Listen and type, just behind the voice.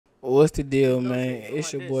What's the deal, man?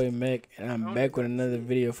 It's your boy Mac, and I'm back with another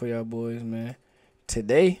video for y'all boys, man.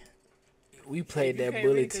 Today, we played that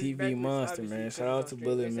Bullet TV monster, man. Shout out to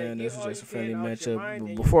Bullet, man. This was just a friendly matchup.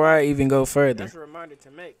 But before I even go further,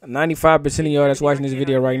 95% of y'all that's watching this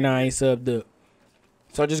video right now ain't subbed up.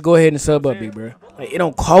 So just go ahead and sub up, big bro. Like, it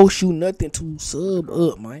don't cost you nothing to sub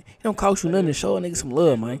up, man. It don't cost you nothing to show a nigga some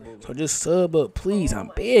love, man. So just sub up, please.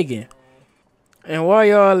 I'm begging. And while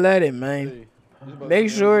y'all at it, man, make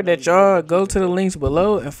sure that y'all go to the links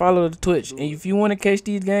below and follow the Twitch. And if you want to catch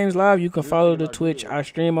these games live, you can follow the Twitch. I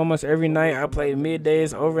stream almost every night. I play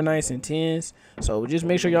middays, overnights, and 10s. So just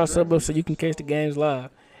make sure y'all sub up so you can catch the games live.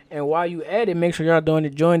 And while you at it, make sure y'all join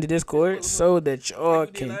the Discord so that y'all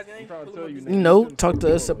can, talk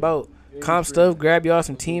to us about comp stuff, grab y'all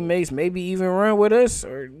some teammates, maybe even run with us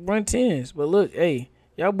or run 10s. But look, hey,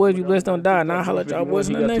 y'all boys be blessed, don't die. Now I'll holler at y'all boys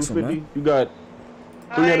in the next one, man. You got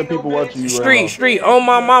 300 people watching you. Street, on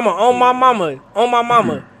my mama.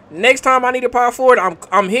 Next time I need a power forward,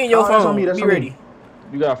 I'm hitting your phone. Be ready.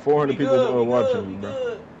 You got 400 people watching you,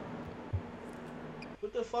 bro.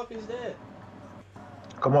 What the fuck is that?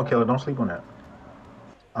 Come on, killer, don't sleep on that.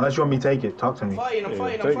 Unless you want me to take it, talk to me.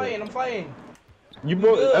 I'm fighting. You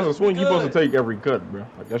as a swing, you supposed to take every cut, bro.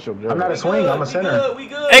 Like that's your job. I'm not a swing, I'm a center. We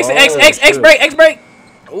good. X break.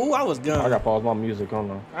 Ooh, I was gone. I got pause my music,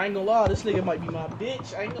 hold on. I ain't gonna lie, this nigga might be my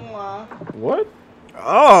bitch. I ain't gonna lie. What?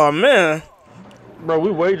 Oh man, bro,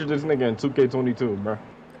 we wagered this nigga in 2K22, bro.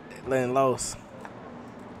 Letting lost.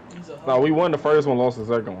 No, we won the first one, lost the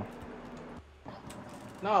second one.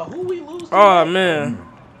 Nah, who we lose to? Oh man,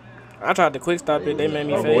 I tried to quick stop it. They made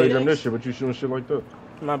me fade. Wagering this shit, but you shooting shit like that.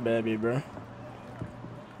 My bad, big bro.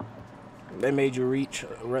 They made you reach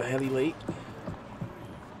hella late.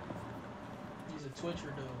 He's a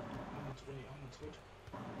twitcher though. I'm a twitcher.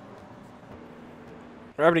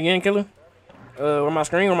 Grab it again, killer. Where my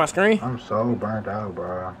screen? I'm so burnt out,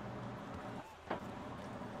 bro.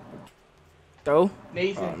 Throw.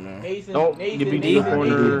 Nathan. Don't give me the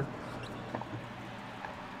corner.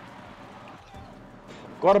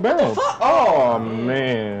 Go out of bounds. Oh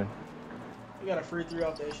man. You got a free throw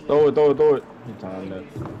off that shit. Throw it. He timed that.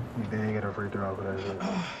 You didn't get a free throw for that shit.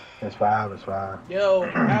 It's five. Yo,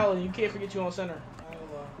 Allen, you can't forget you on center.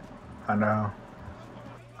 I know.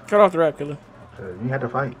 Cut off the rap, killer. You had to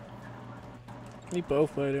fight. We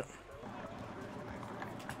both played it.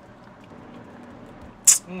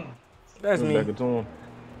 That's me.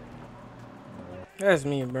 That's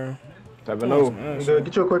me, bro. 7-0.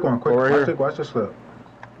 Get you a quick one. Watch this slip.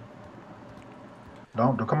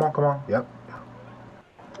 Don't. Come on. Yep.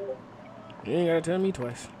 You ain't gotta tell me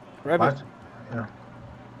twice. Grab it. Yeah.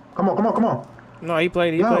 Come on. No, he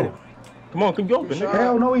played it. Come on, keep going.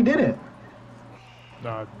 Hell no, he didn't.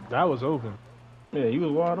 Nah, that was open. Yeah, he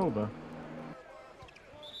was wide open.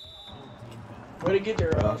 Where'd it get there,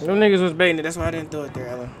 Them niggas was baiting it. That's why I didn't throw it there,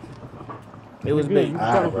 Ellen. It was bait. You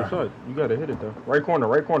gotta hit it though. Right corner.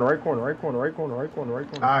 Alright,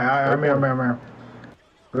 man.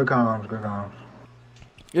 Good comms.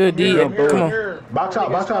 Good D. Come on. Box out.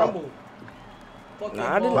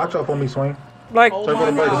 Nah, I didn't. Box out for me, swing. Like, Circle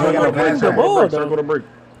the break.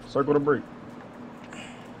 Circle the break.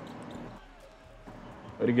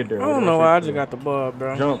 Let it get there. I don't know why I just got the ball,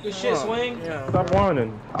 bro. Jump. Good shit, swing. Yeah. Stop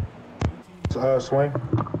whining. Swing.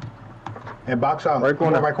 And box out. Right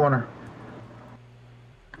corner. Right corner.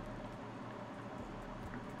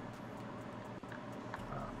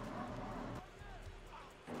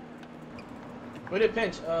 Where did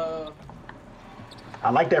pinch? I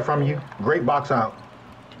like that from you. Great box out.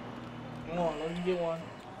 Come on, let me get one.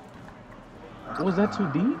 Was that too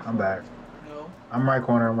deep? I'm back. No. I'm right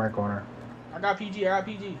corner. I got PG.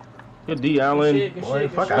 Good D, Allen. Good Boy,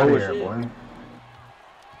 shit, fuck out of here, boy.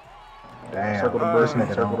 Damn. Circle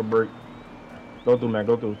the break. Go through, man.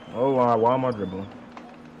 Go through. Oh, why am I dribbling?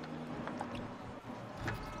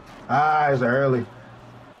 It's early.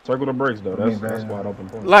 Circle the breaks, though. That's wide open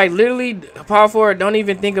point. Like, literally, power forward, don't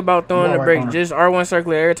even think about throwing the break. Just R1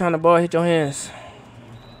 circle every time the ball hit your hands.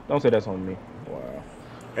 Don't say that's on me. Wow.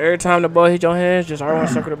 Every time the ball hit your hands, just R1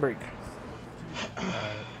 circle the break.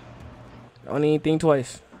 Don't even think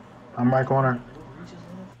twice. I'm right corner.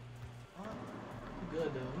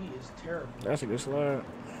 Good though. He is terrible. That's a good slide.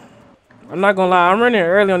 I'm not gonna lie, I'm running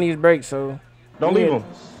early on these breaks, so don't leave him.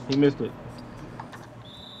 He missed it.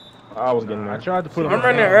 I was getting there. I tried to put him. I'm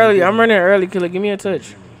running early, killer. Give me a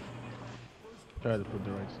touch. Tried to put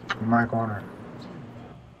the right stick. I'm right corner.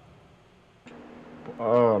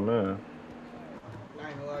 Oh man. I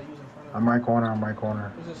ain't gonna lie, you was in front of I'm right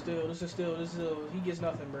corner. This is still. He gets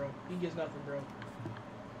nothing, bro.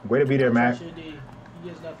 Way to be there, Mac. He He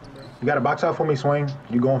gets nothing, bro. You got to box out for me, Swing.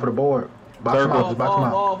 You going for the board. Box him out. Just box him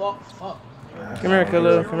out. Fuck. Come here,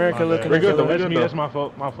 killer. Come here, killer. Come We're here, good though. killer. We That's good me. though. That's my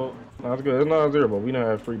fault. My fault. No, it's good. It's not 0, but we don't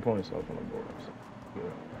have 3 points up on the board. So.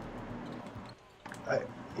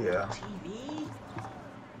 Yeah. TV.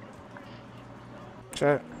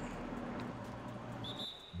 Chat.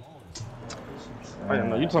 I don't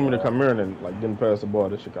know. You told me to come here and then like didn't pass the ball.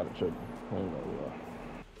 This shit got a trick. I ain't gonna lie.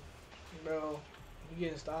 Bro, you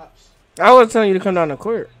getting stops. I was telling you to come down the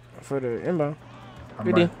court for the inbound. I'm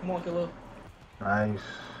Good right. D. Come on, killer. Nice.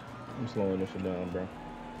 I'm slowing this shit down, bro.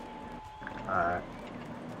 Alright.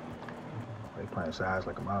 They playing size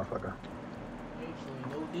like a motherfucker. Actually,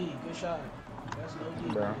 no D. Good shot. That's no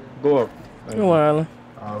D. Bro, go up. Good one, Allen.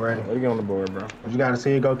 Already. Let me get on the board, bro. But you got to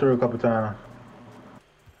see it go through a couple times.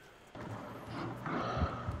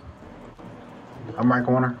 I'm right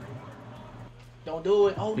corner. Don't do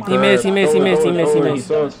it. Oh my He missed, he God. missed, he missed, he missed, he He's missed.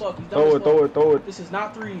 dumb as fuck. He's dumb as fuck. Throw it. This is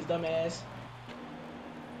not threes, dumbass.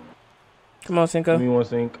 Come on, Give Cinco. me one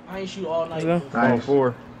sink. I ain't shoot all night. Let's go. I'm on Nice.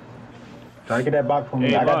 4. Try to get that box for me.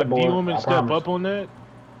 Hey, I got the Lock, do you board. want me to I step promise. up on that?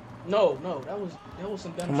 No, that was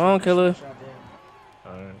some dumb Come shit. on, killer. Shot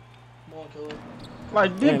there. Alright. Come on, killer.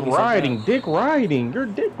 Like dick Damn, you said riding, that. dick riding. You're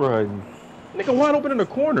dick riding. Nigga wide open in the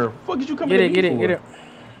corner. Fuck is you coming Get it.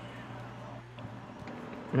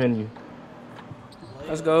 Menu.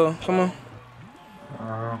 Let's go. Come on.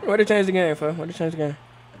 Where to change the game, fo? Where to change the game?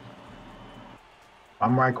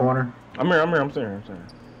 I'm right corner. I'm here. I'm saying.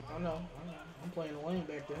 I know. I'm playing the lane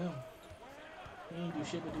back to him. He ain't do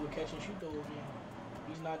shit but do a catch and shoot though again.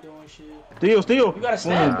 He's not doing shit. Steal. You gotta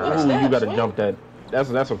snap. You gotta Swing. jump that.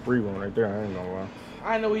 That's a free one right there. I ain't gonna lie.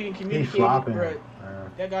 I know he didn't He communicate, flopping. bro.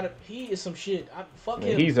 That got it. He is some shit. Fuck Yeah,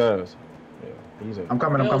 him. he's us. Yeah, he's us. I'm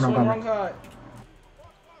coming. Yo, swing I'm wrong coming. side.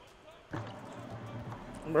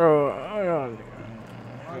 Bro, Alright,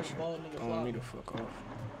 ball nigga I flop. don't need to fuck off.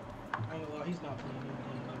 I ain't gonna lie, he's not playing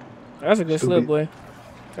anything. That's a good Stupid. slip, boy.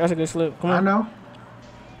 That's a good slip. Come I on. know.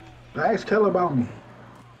 Ask Killer about me.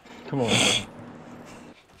 Come on.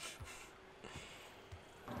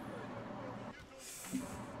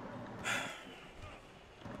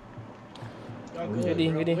 Y'all Good good, D,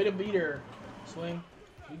 bro. good D. Way to be there. Swing.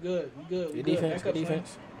 We good. Good defense. Back Good up, swing.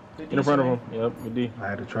 defense. Good In front of swing. him. Yep, good D. I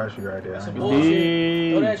had to trust you right there. That's I a ain't bull- gonna-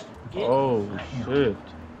 Bullshit. Throw that get. Oh shit.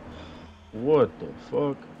 What the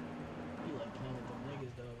fuck? He like playing with them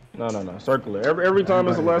niggas, though. No. Circle it. Every time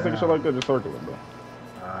it's the last Everybody nigga shot like that, just circle it, bro.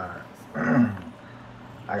 Alright.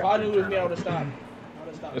 I If got I knew it was me, I would have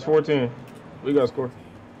stopped. It's 14. We got to score.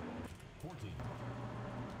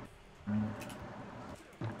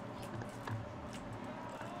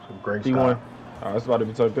 Great T1. stop. Oh, it's about to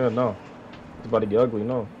be tucked in. No. It's about to get ugly.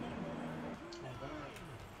 No.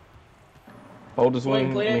 Hold the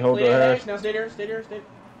swing. Play hold the that hash. hash. Now stay there.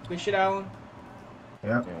 Good shit, Allen.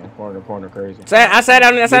 Yep. Yeah, corner crazy. I sat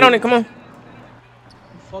on it. Come on. You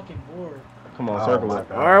fucking bored. Come on, Oh, circle my it.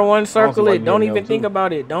 God. R1 circle like it. Don't getting even out, think too.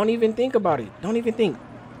 about it. Don't even think.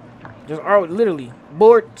 Just R literally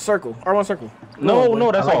board circle. R1 circle.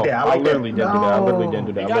 No, that's I like all. that. I I like that. literally didn't do that. I literally No. didn't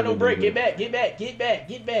do that. You I got no literally break. didn't Get do back.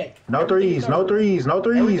 Get No Everything threes. is No covered. threes. No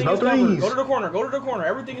threes. Everything No is covered. threes. Go to the corner.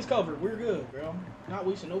 Everything is covered. We're good, bro. Not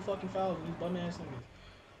wasting no fucking fouls with these bum ass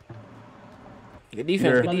niggas. Good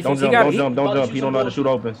defense. Good Don't defense. jump, He got don't it. jump, don't About to jump. shoot He don't some know how to shoot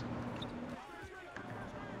opens.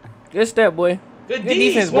 Good step, boy. Good Good D,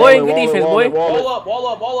 defense, Swing. boy. Wall Good it, defense, wall boy. it, wall it.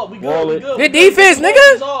 Wall up. We Wall good. it. We good. Good We good. defense, Get the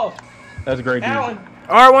nigga. balls off. That's a great Allen.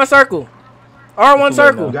 R1 circle. R1 Too late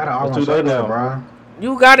circle. You got to It's R1 too late circle, now. bro.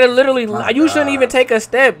 You gotta literally. My You shouldn't God. even take a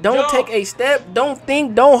step. Don't Jump. take a step. Don't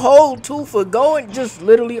think. Don't hold two for going. Just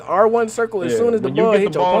literally R1 circle as Yeah, soon as the when you ball get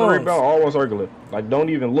hit the your ball and palms. rebound, always circle it. Like, don't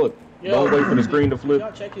even look. Don't wait for the screen to flip.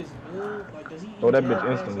 Y'all check his build. Like, does he Throw that even bitch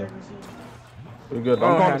have instantly. pass accuracy? We're good. I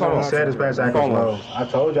don't I'm calling have no time. He said his pass accuracy Call low. him. I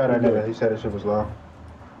told y'all that nigga. He said his shit was low.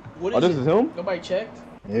 What Oh, this is him? Nobody checked.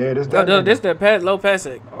 Yeah, this No, that this nigga. the pat low pass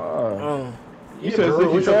sec. You Yeah, said bro, since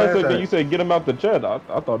you what's your said pass that at? you said get him out the chat. I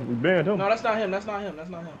thought we banned him. No, that's not him. That's Come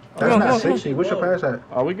on, not come on. 60. What's your pass at?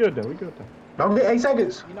 Oh, we good then. Don't get 8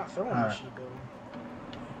 seconds. You're not throwing Alright. this shit, though.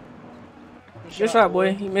 Good shot,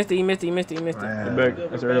 boy. He missed it. Man. Back.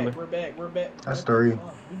 That's early. We're back. That's 3. We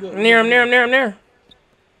good. Near him.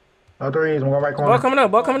 No threes. I'm going right corner.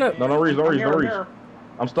 Ball coming up. No, don't reach.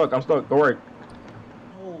 I'm stuck. Go right.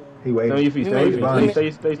 Oh. He Stay on waited. your feet. He Stay on your waiting.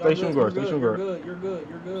 feet. Stay Y'all shooting good, guard. you're Stay shooting guard.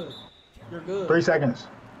 You're good. 3 seconds.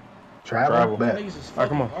 Travel. Travel. That Back. niggas is Alright,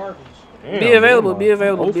 come on. fucking garbage. Damn, Be available. bro. Be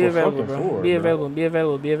available. Oh, Be for available, fucking bro. four, Be bro. available. Be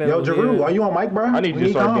available. Be Yo, available. Jeru, are you on mic, bro? I need We you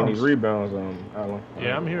to start getting comms. these rebounds, Allen.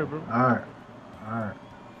 Yeah, I'm here, bro. Alright.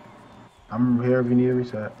 I'm here if you need a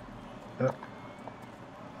reset. Yep.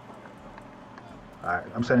 Alright,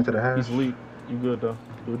 I'm sending to the hash. He's elite. You good though?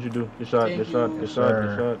 Do what you do. Good shot. Thank Good shot. you. Good shot.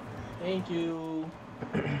 Good shot. Thank you.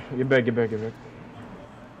 Get back. Get back. Get back.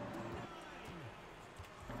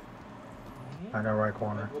 I got right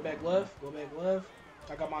corner. Go back left. Go back left.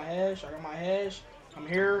 I got my hash. I got my hash. I'm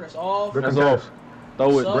here. That's all. Good That's contest. off.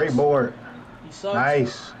 Throw it. Sucks. Great board. He sucks.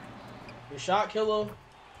 Nice. Good shot, killer.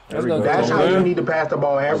 Let's go. That's how you need to pass the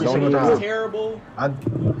ball every Don't single need It's time. terrible.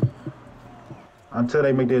 Until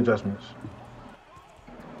they make the adjustments.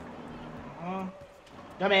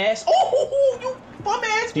 Dumbass. Oh, you bum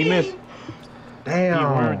ass He game. missed. Damn. He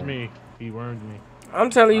wormed me. He wormed me. I'm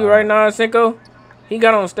telling you right now, Cinco. He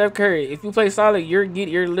got on Steph Curry. If you play solid, you're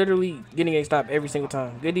literally getting a stop every single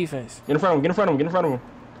time. Good defense. Get in front of him. Get in front of him. Get in front of him.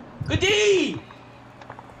 Good D.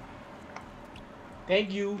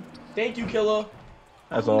 Thank you. Thank you, killer.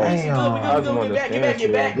 That's all. This is good. We Damn. good. Get back. Get back.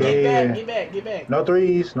 Get back. Yeah. Get back. Get back. Get back. No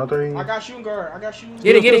threes. No threes. I got shooting guard. I got shooting guard.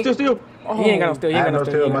 Get it, get it. Still. He ain't got no steal. He I ain't had got no no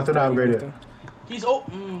steal. steal. He ain't My got steal no not steal. upgraded. He's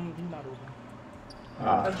open. He's not open.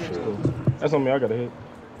 Ah, That's shit. good. That's on me. I got a hit.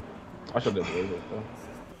 I should have did it though.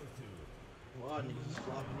 Well, niggas is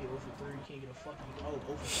flopping me 0 for 3. Can't get a fucking 0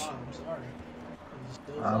 for 5. I'm sorry. Niggas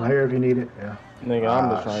still I'm flopping. here if you need it. Yeah. Nigga, I'm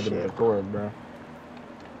just Ah, trying to get shit. the court, bro.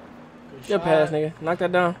 Good Good pass, nigga. Knock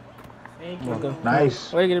that down. Thank Let's go. you.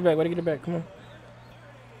 Nice. Way to get it back. Way to get it back. Come on.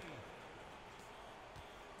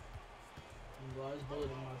 This bullet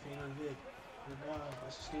in my finger, Vic. Good God,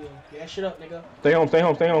 that's a steal. Get that shit up, nigga. Stay home. Stay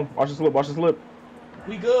home. Stay home. Watch the slip. Watch the slip.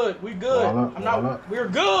 We good. We good. Ball up, I'm ball not. up. We're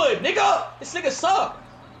good, nigga. This nigga suck.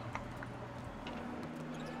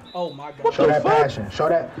 Oh my God. Show that passion. Show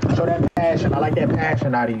that passion. I like that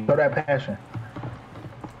passion out of you. Show that passion.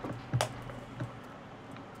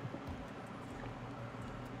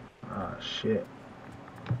 Ah, shit.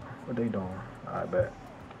 What they doing? I bet.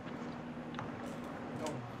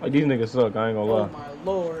 Like these niggas suck. I ain't gonna Oh lie. my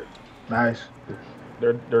Lord. Nice.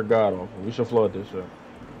 They're god awful. We should flood this shit.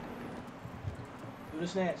 Do the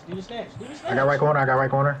snatch. Do the snatch. Do the snatch. I got right corner. I got right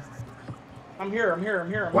corner. I'm here. I'm here. I'm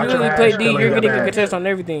here. I'm Watch You here. your really play ass, D. killer, You're he got getting a back. contest on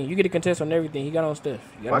everything. You get a contest on everything. He got on Steph.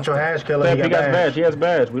 You got Watch on your Steph. hash, killer. Steph, He he got got badge. badge. He has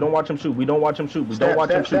badge. We don't watch him shoot. We don't watch him shoot. We don't Step,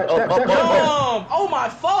 watch him step, shoot. step, Up, step, up, step, up, step. up. Oh my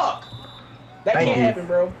fuck. That Thank can't you. happen,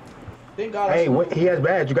 bro. Thank God. Hey, he has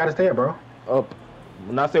badge. You gotta stay up, bro. Up.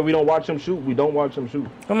 When I say we don't watch him shoot, we don't watch him shoot.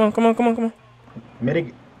 Come on. Come on. Come on. Come on.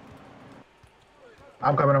 Mitig.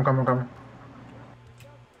 I'm coming. I'm coming. I'm coming.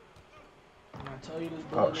 When I tell you this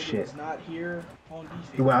Oh, bullet nigga shit. is not here on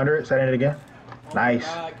defense. He went under it. Setting it again. Oh my Nice.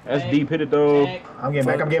 God, That's back, deep. Hit it though. back. I'm getting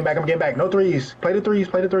back. I'm getting back. I'm getting back. No threes. Play the threes.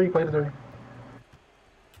 Play the three. Play the three. Play the three.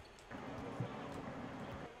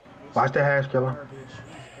 Watch the hash, killer. Garbage.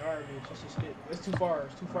 He's garbage. This is it. It's too far.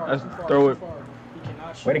 It's too far. Let's It's too far. throw It's it. too far. He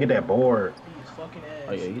cannot shoot. Way to get that board. He is fucking ass.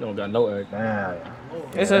 Oh yeah, he don't got no egg. Damn. Lord.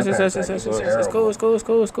 It's Yeah, us. It's that us. pass It's back us. is It's cool. It's cool. It's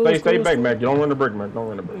cool. It's cool. Stay, It's cool. stay It's back, cool. Mac. You don't run the brick, Mac. Don't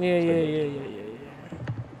run the brick. Yeah. Stay Yeah. back. Yeah. Yeah. Yeah. Yeah.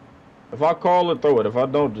 If I call it, throw it. If I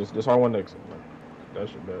don't, just hard one next. That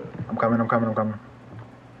shit bad. I'm coming. I'm coming. I'm coming.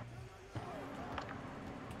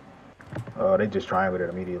 Oh, they just triangled it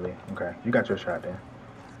immediately. Okay, you got your shot then.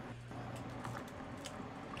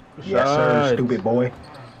 Yes, sir, Shot. stupid boy.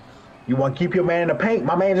 You want to keep your man in the paint?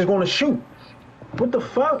 My man just going to shoot. What the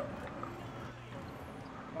fuck?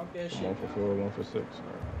 Fuck that shit. 1 for 4, 1 for 6.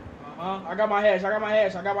 I got my hash. I got my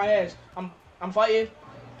hash. I got my hash. I'm fighting.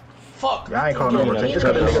 Fuck. Yeah, I ain't calling no Yeah, rotation. yeah, Just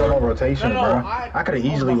because the yeah. nigga don't rotation, No, bro. I could have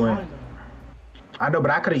easily was went. behind him. I know,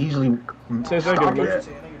 but I could have easily 10 seconds, stopped man. I get what you're it.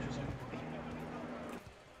 saying, I get what you're saying.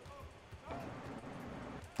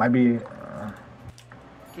 Might be.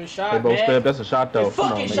 Good shot, They both man. step. That's a shot though. Good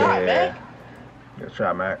Come on, fucking nigga. shot, yeah. man. Good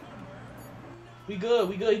shot, Mac. We good.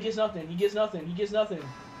 We good. He gets nothing. He gets nothing. He gets nothing.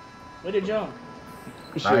 Way to jump.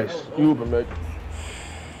 Shit. Nice. You open, Mac.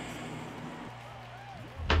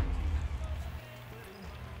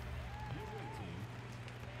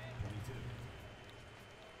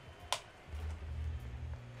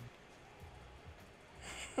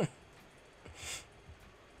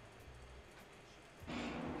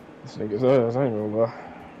 This nigga's ass, I ain't gonna lie.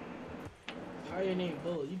 How your name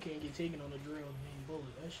Bullet? You can't get taken on the drill name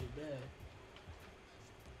Bullet. That shit bad.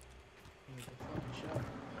 He the fucking shot.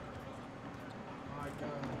 My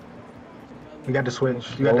God. You got the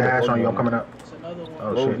switch. You got the hash on you. I'm coming up. It's another one.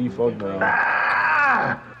 Oh, Low shit. D fuck down.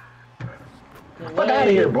 Ah! Good Fuck out of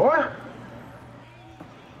way. here, boy.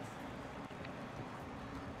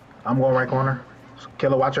 I'm going right corner.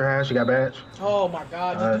 Killer, watch your hash. You got badge. Oh my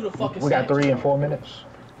God! Just do the fucking. We got snatch. 3 in 4 minutes.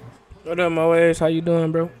 What up, my ways? How you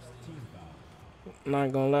doing, bro?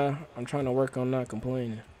 Not gonna lie, I'm trying to work on not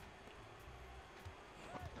complaining.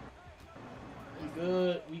 We good.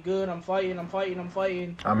 good. We good. I'm fighting.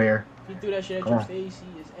 I'm here. He threw that shit at Come your on. face.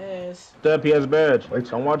 He is ass. Step, he has badge. Wait.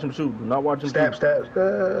 Don't watch him shoot. Do not watch him Stab, shoot. stab,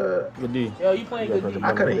 stab. Good D. Yo, you playing good D.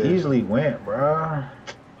 I could have easily went, bro.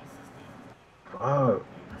 Fuck.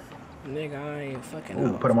 Nigga, I ain't fucking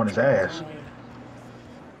Ooh, up. put him on his ass.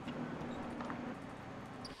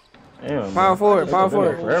 Damn, Power forward, power It's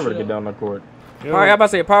forward. forever to get down the court. Power, I'm about to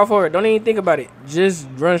say power forward. Don't even think about it. Just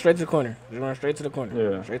run straight to the corner. Just run straight to the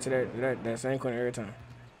corner. Yeah. Straight to that same corner every time.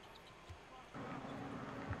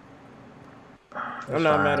 I'm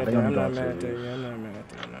not mad at that. I'm not mad at that. Yeah, I'm not mad at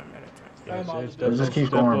that. I'm not mad at that. Let's just keep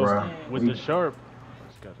going, bro. With the sharp.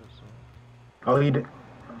 Oh, he did.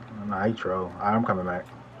 Nah, he troll. Alright, I'm coming back.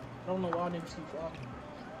 I don't know why niggas keep flopping.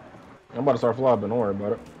 I'm about to start flopping. Don't worry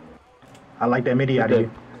about it. I like that midi out of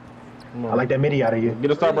you. I like that midi out of you.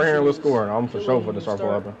 Get a stop right here and let's score. I'm for sure for the start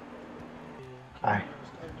flopping. Alright.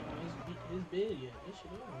 His bid yet. This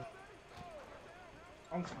shit over.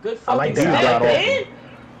 I'm good I like fucking that. snap, man.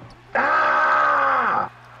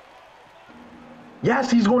 Ah!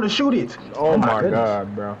 Yes, he's going to shoot it. Oh my goodness.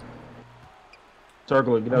 god, bro.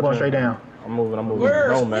 Circle it. Get I'm out going there. straight down. I'm moving.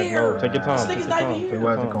 Where's No, Mac, no. where? Take your time. This Take nigga's your not time. even Take here. It your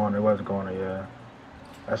was a time. corner. It was a corner, yeah.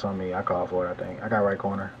 That's on me. I called for it, I think. I got right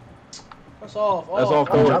corner. That's off. That's off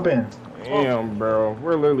I'm court. jumping. Damn, bro.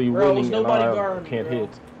 We're literally Bro, winning and nobody I guarding me, can't bro. hit.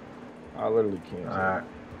 I literally can't. Alright.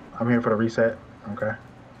 I'm here for the reset. Okay.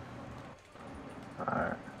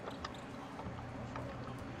 Alright.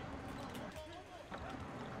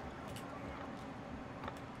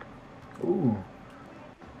 Ooh.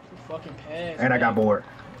 Fucking pass. And I got bored.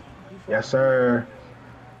 Yes, sir.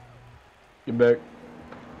 Get back.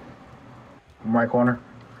 Right corner.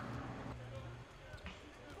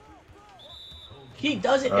 He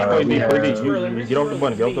does it Play every D, yeah. play D. It's You really- get off the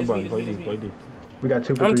button. Get off the it's button. me, Play it's D, me, play it's me. D. We got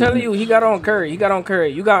 2 for I'm 3 telling you, minutes. he got on Curry. He got on Curry.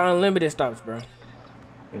 You got unlimited stops, bro.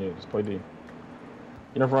 Yeah, just play D.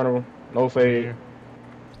 Get in front of him. No fade.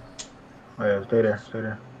 Oh, yeah, stay there. Stay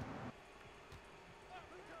there.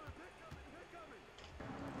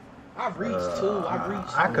 I've reached too. I've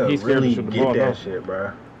reached. I could He's scared to really shoot the get ball, that though. shit,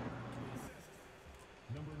 bro.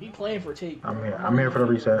 He playing for tape. I'm here. I'm here for the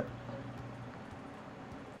reset.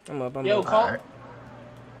 I'm up. I'm Yo, up. call. Alright.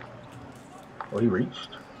 Oh, he reached.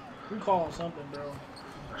 We calling something, bro.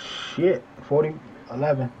 Shit.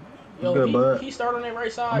 40-11. Yo, Good, bud. he started on that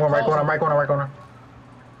right side. I'm on right call corner. Right corner. Right corner.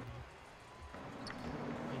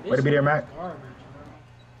 something. Way to be there, Mac. Garbage,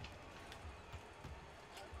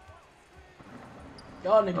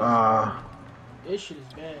 bro. Y'all niggas. This shit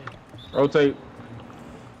is bad. Rotate.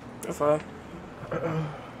 That's fine.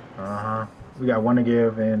 We got 1 to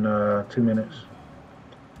give in 2 minutes.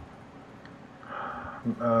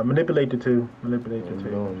 Manipulate the 2. Manipulate the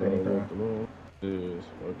 2. If anything.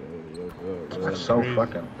 That's so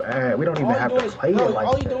fucking bad. We don't even have to play it like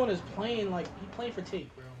all he that. doing is playing like he playing for tape,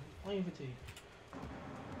 bro. He's playing for tape.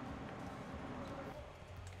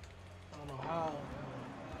 I don't know how.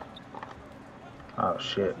 Oh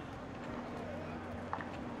shit.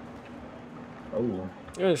 Oh,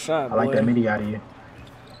 Good shot, I like boy. that midi out of you.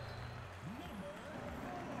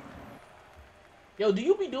 Yo, do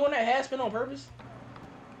you be doing that half spin on purpose?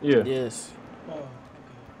 Yeah. Yes. Oh, okay.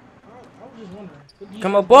 I was just wondering. What do you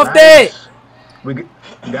Come guys up do? off that. We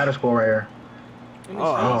got a score right here. In his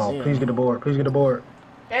Oh, face. yeah. please get the board. Please get the board.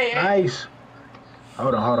 Hey, hey. Nice.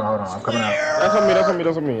 Hold on. I'm coming out.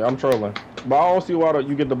 That's on me. I'm trolling. But I don't see why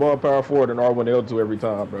you get the ball power forward and R1 L2 every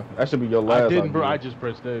time, bro. That should be your last. I didn't, bro. I just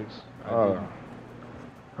pressed X.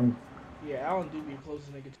 Yeah, Allen do be the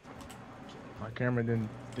closest nigga. My camera didn't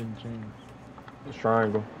change. It's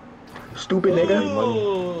triangle. Stupid nigga.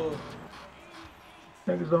 Ooh.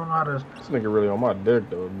 Niggas don't know how to. This nigga really on my dick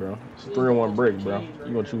though, bro. It's 3-1 break, bro.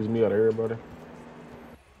 You gonna choose me out of everybody?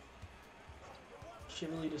 Shit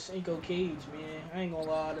really the Cinco cage, man. I ain't gonna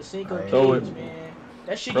lie, the Cinco Hey. Throw cage, it. man.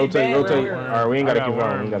 That shit get Rotate, bad around rotate. here. All right, we ain't gotta I keep got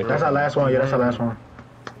going. We worms, gotta bro. keep That's our last one. Yeah, that's our last one.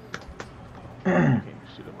 Can't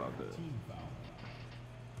shit about that.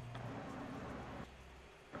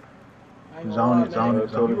 I ain't gonna Zone lie, it, zone man. it,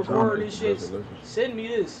 zone You it, zone record it. this shit, Listen. send me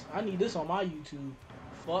this. I need this on my YouTube.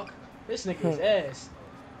 Fuck. This nigga's ass.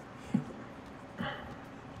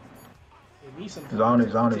 Give me some Zone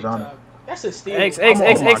it, zone it, TikTok. zone it. That's a steal. X, I'm X, on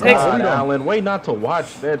X, my X, God. X. God, Allen, wait not to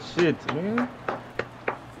watch that shit, man.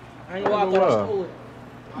 I ain't gonna lie, I thought I stole it.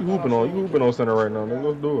 You hooping on center right now, nigga.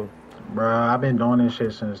 Let's do it. Bruh, I've been doing this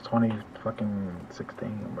shit since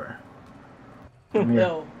 2016, bruh. Come here.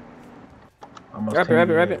 Yo, Almost Wrap it, 10 wrap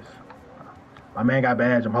it, wrap years. it. My man got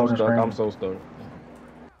badge. I'm I'm holding stuck. screen. I'm so stuck.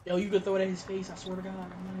 yo, you could throw it at his face. I swear to God, I'm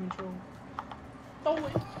not even trolling. Throw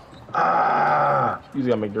it. Ah! You just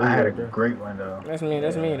gotta make the I had a right there. great window. That's me.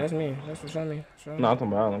 That's me. That's me. That's for me. No, I'm talking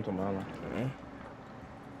about Allen. I'm talking about Allen.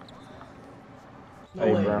 No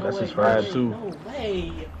Hey, way, bro, no that's way, his no first. way, Two. no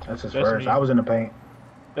way. That's his That's first. me. I was in the paint.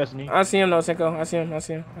 That's me. I see him though, Cinco. I see him.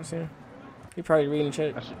 He probably reading the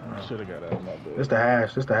chat. I should have got out. My bad. This the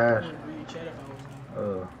hash. This the I hash. wouldn't read chat if I was him.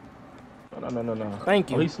 No.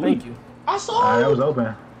 Thank you. Oh, he Thank sleep. you. I saw That him. was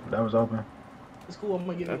open. That was open. It's cool. I'm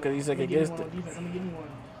gonna give you Okay, one. he's I'm gonna like give you against one on it. defense. I'm gonna give you one.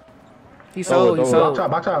 He Throw sold. it, He throw it. Box sold.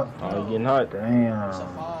 out. Box out. Oh, you getting hot. It's a Damn.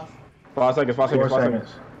 5. 5 seconds. 5 4 seconds. 5 seconds. seconds.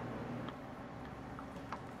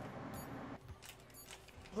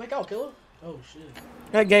 Like out, killer. Oh shit.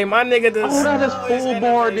 That gave my nigga the. Oh, that is full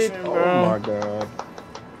boarded. animation, Oh bro. my god.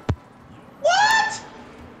 What?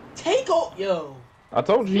 Take off, yo. I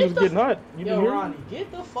told you he was getting hot. You didn't Yo, hear Ronnie, me?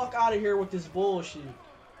 get the fuck out of here with this bullshit.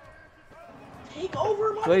 Take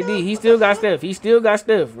over, my Wait, nigga. D, he What still the got fuck? Steph. He still got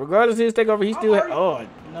Steph. Regardless of his takeover, he still. Oh,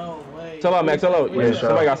 No way. Tell out, Max. Tell out. Wait Yeah, a second.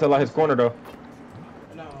 somebody got to sell out his corner though.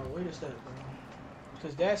 No, wait a second, bro.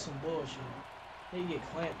 Cause that's some bullshit. They get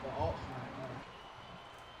clamped, but all.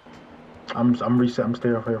 I'm reset. I'm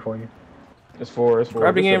still here for you. It's 4. It's 4.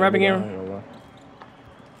 Wrap again, This wrap ain't again. good, I ain't gonna lie.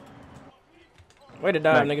 way to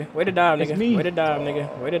dive, Mac. nigga. Way to dive, It's nigga. me. Way to dive,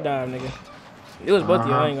 nigga. Way to dive, nigga. It was both of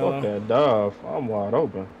you. I ain't Fuck gonna lie. that dive. I'm wide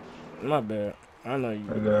open. My bad. I know you.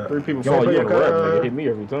 Nigga. 3 people You wanna follow play you in the your rep, cut, nigga. Hit me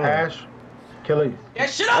every time. Hash. Kill it. That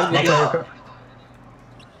shit up, Wanna play your nigga. cut?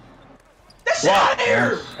 That shit out of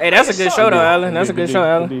here. Hey, that's a good show though, Allen. That's a Good good D, show,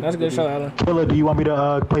 good Allen. D, That's a good good D. show, Allen. Killer, do you want me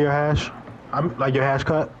to play your hash? I'm like your hash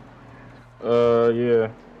cut. Yeah.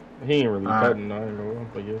 He ain't really Alright. cutting, I ain't gonna lie,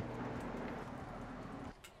 but yeah.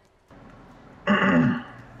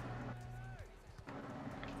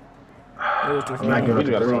 It was too I'm not far. giving We it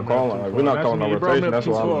just gotta to start calling. Like, we're not calling no It brought me rotation. up That's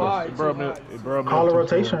too why far. I'm. It brought me up too Call a far.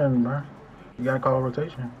 rotation, bro. You gotta call a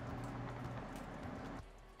rotation.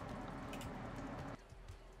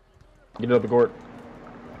 Get it up the court.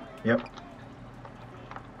 Yep.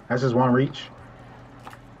 That's just one reach.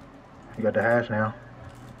 You got the hash now.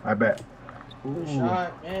 I bet. Good Ooh.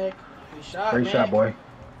 shot, Mac. Good shot, Great Mac. shot, boy.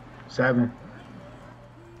 7.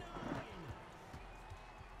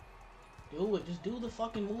 Do it. Just do the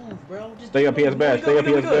fucking move, bro. Just Stay do up, the PS move. badge. We Stay up,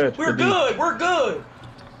 good, we PS good. badge. We're Good D. good. We're good.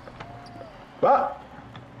 But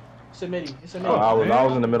It's a midi. It's a Oh, midi. I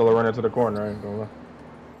was in the middle of running to the corner. I ain't gonna lie.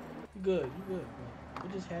 You good. You good. Bro.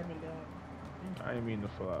 What just happened down? I didn't mean to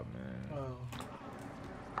fall out, man. Oh.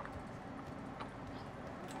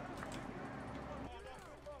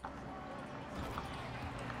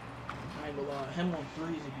 I ain't gonna lie. Him on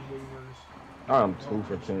threes would be way worse. I'm 2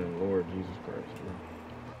 for 10. Lord Jesus Christ. Bro.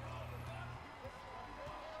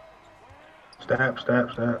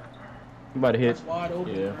 step. You about to hit. That's wide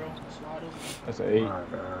open, Yeah. bro. That's wide open. That's an 8. My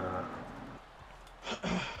God.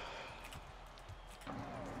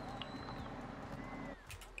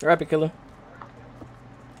 Rapid killer.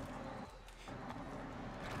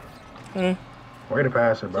 Way to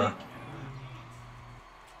pass it, bro.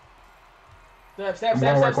 Step, I'm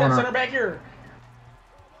going right corner. center back here.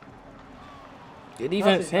 Good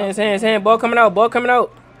defense. Nothing. Hands. Ball coming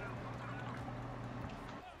out.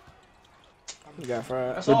 You got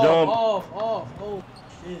fried. That's Good off, job. off. Oh,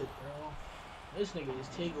 shit, bro. This nigga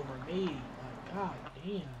just take over me. Like, god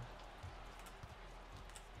damn.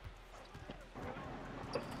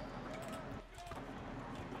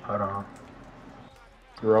 Hold on.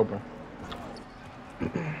 You're open.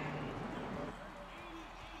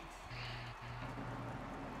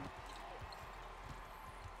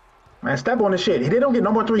 Man, step on the shit. They don't get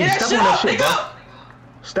no more threes. Get Step that on that shit shit, up, bro.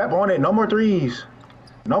 Step on it. No more threes.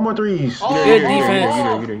 No more threes. Oh, Good oh, defense.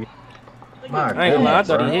 oh. Get her. My I ain't gonna lie. I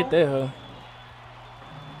thought he bro. hit that, huh?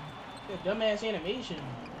 Dumbass animation.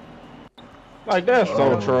 Like, that's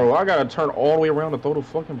so Oh. troll. I gotta turn all the way around to throw the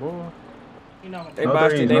fucking ball. You know, They No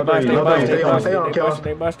botched threes, it. They no botched threes, it. no threes. Stay on, stay on, They Killer. botched it.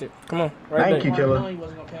 They botched it. Come on, right Thank back. you, Killer. I know he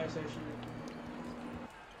wasn't gonna pass that shit.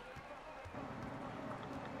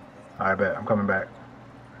 I bet. I'm coming back.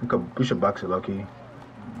 We should box it, low key.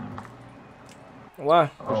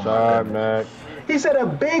 Why? Oh my Shot, goodness. Mac. He said a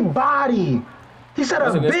big body. He said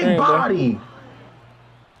That's a a good big screen, bro. body.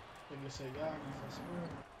 Nigga say, God, I swear.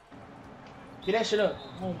 Get that shit up.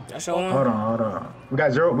 Oh my That's your one. Hold on. We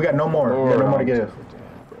got 0. We got no more. We got no more to give.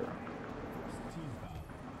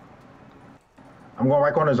 I'm going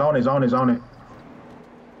right corner. Zone it.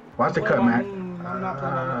 Watch the cut, Mac. I'm not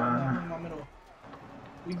playing that. I'm in my middle.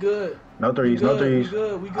 We good. No threes. We No good. threes. We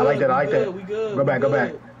good. We good. I like that. We I like good. that. We good. Go we back. Go good.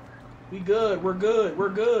 back. We good. We're good. We're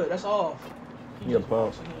good. That's off. He Yeah, just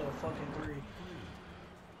pause. walks into a fucking three.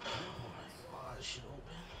 Oh, this shit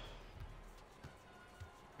open.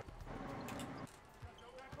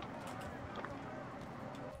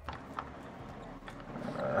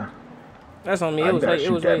 That's on me. Oh, It you was gotta late. It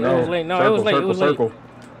shoot was that. late. It was late. No, it was late. It was late.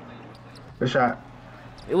 Good shot.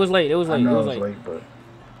 It was late. It was late. I know it was late. but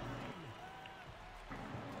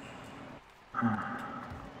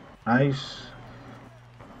nice.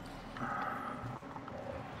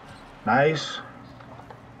 Nice.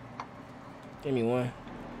 Give me one.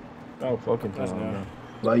 Oh, fucking Let's time, go. man.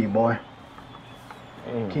 Love you, boy.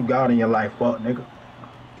 Keep God in your life, fuck, nigga.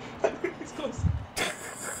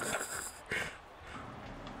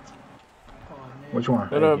 Which one?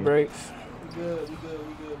 What up, Breaks? We good.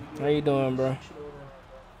 How you doing, bro?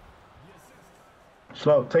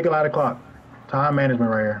 Slow. Take it out of the clock. Time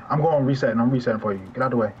management right here. I'm going resetting. I'm resetting for you. Get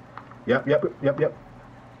out the way. Yep.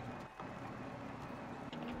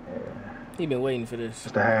 He been waiting for this.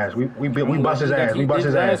 It's the hash. We bust his ass. We bust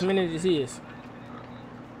his ass. The last minute this is.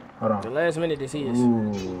 Hold on. The last minute this is.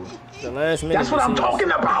 Ooh. The last minute. That's what I'm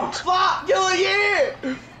talking about. Flop, yeah.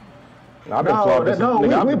 I've been flopping. No,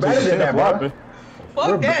 we're better than that, bro.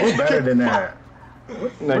 We're better than that.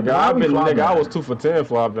 Nigga, I was 2 for 10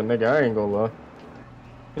 flopping. Nigga, I ain't gonna lie.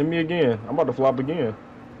 Hit me again. I'm about to flop again.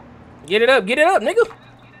 Get it up, nigga.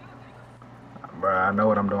 Bro, I know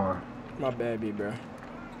what I'm doing. My bad, B, bro.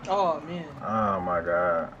 Oh man. Oh my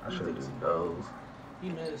god. I should have just those. He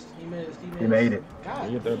missed. He made it. God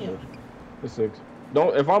Get that damn. bitch. It's 6.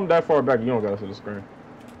 Don't. If I'm that far back, you don't gotta see the screen.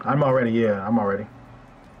 I'm already.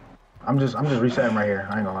 I'm just resetting right here.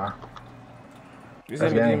 I ain't gonna lie.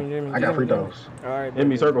 That's game. I got free throws. Alright, Hit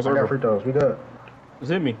me, circle. I got free throws. We good.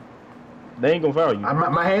 Just hit me. They ain't gonna foul you.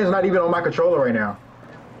 My hand's not even on my controller right now.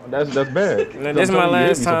 That's bad. This is my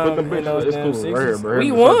last time. So put them bitches, it's cool. Right here, bro.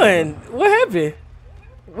 We won. What happened?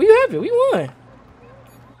 We won.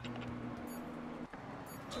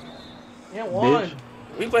 Yeah, won. Bitch.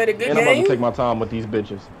 We played a good And I'm about game. to take my time with these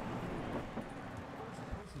bitches.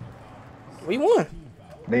 We won.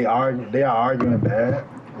 They are arguing bad.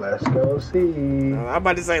 Let's go see. I'm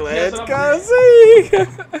about to say, let's go see.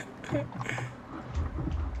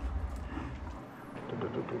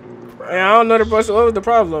 Hey, I don't know the person. What was the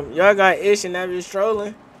problem? Y'all got Ish and that was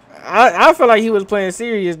trolling. I feel like he was playing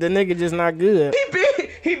serious. The nigga just not good.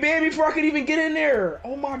 He banned me before I could even get in there.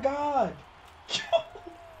 Oh my god.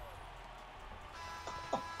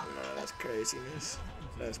 Nah, that's craziness.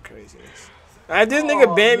 That's craziness. This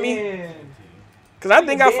nigga banned me. Cause I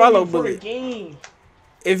think I follow Bullet.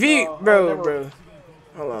 If he, bro.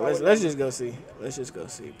 Hold on, let's just go see. Let's just go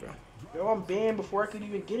see, bro. Yo, I'm banned before I could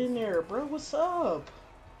even get in there, bro. What's up?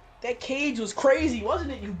 That cage was crazy,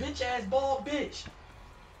 wasn't it? You bitch ass bald bitch.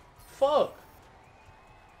 Fuck.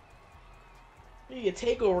 You get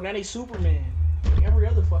takeover, now they Superman. Like every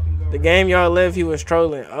other fucking girl. The game y'all left, he was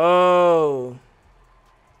trolling. Oh.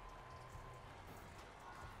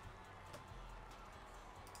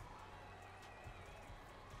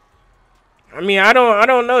 I mean, I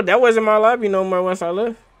don't know. That wasn't my lobby no more once I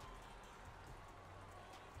left.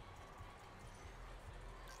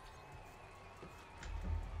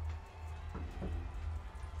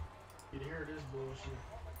 You hear this bullshit.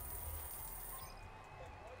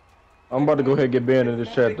 I'm about to go ahead and get banned in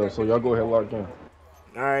this chat though, so y'all go ahead and lock in.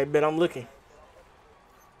 All right, bet I'm looking.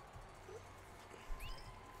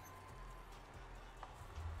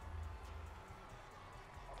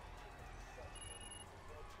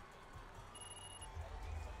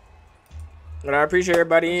 But I appreciate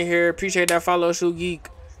everybody in here. Appreciate that follow, Shoe Geek.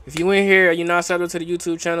 If you in here, you're not subbed to the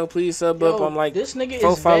YouTube channel, please sub up. I'm like this nigga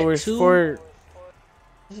 4 is followers. vet 4.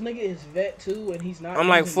 This nigga is vet too, and he's not. I'm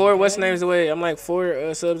like 4. What's names away? I'm like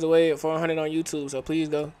 4 subs away at 400 on YouTube. So please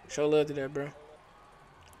go show love to that, bro.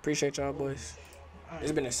 Appreciate y'all, boys.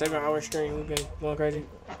 It's been a 7-hour stream. We've been going crazy.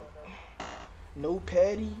 No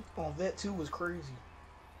Patty on vet 2 was crazy.